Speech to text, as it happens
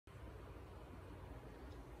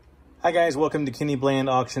Hi guys, welcome to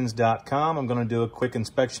KennyBlandAuctions.com. I'm going to do a quick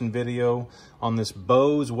inspection video on this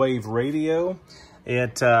Bose Wave radio.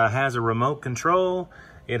 It has a remote control.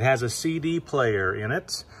 It has a CD player in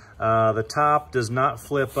it. The top does not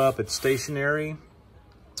flip up. It's stationary.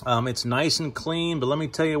 It's nice and clean, but let me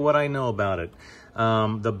tell you what I know about it.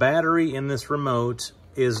 The battery in this remote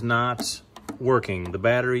is not working. The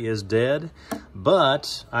battery is dead,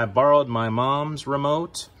 but I borrowed my mom's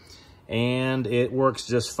remote and it works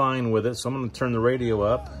just fine with it. So I'm going to turn the radio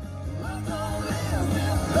up.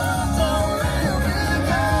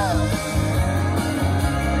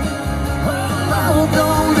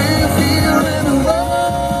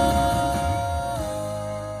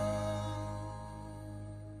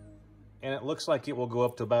 And it looks like it will go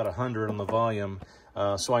up to about 100 on the volume.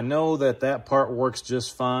 So I know that part works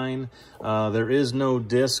just fine. There is no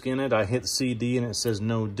disc in it. I hit CD and it says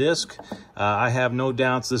no disc. I have no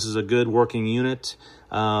doubts this is a good working unit.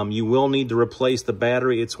 You will need to replace the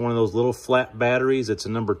battery. It's one of those little flat batteries. It's a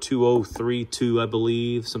number 2032, I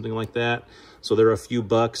believe, something like that. So they're a few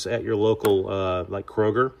bucks at your local, like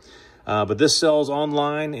Kroger. But this sells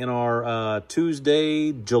online in our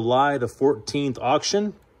Tuesday, July the 14th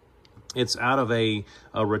auction. It's out of a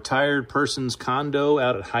retired person's condo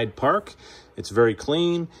out at Hyde Park. It's very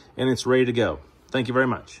clean and it's ready to go. Thank you very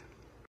much.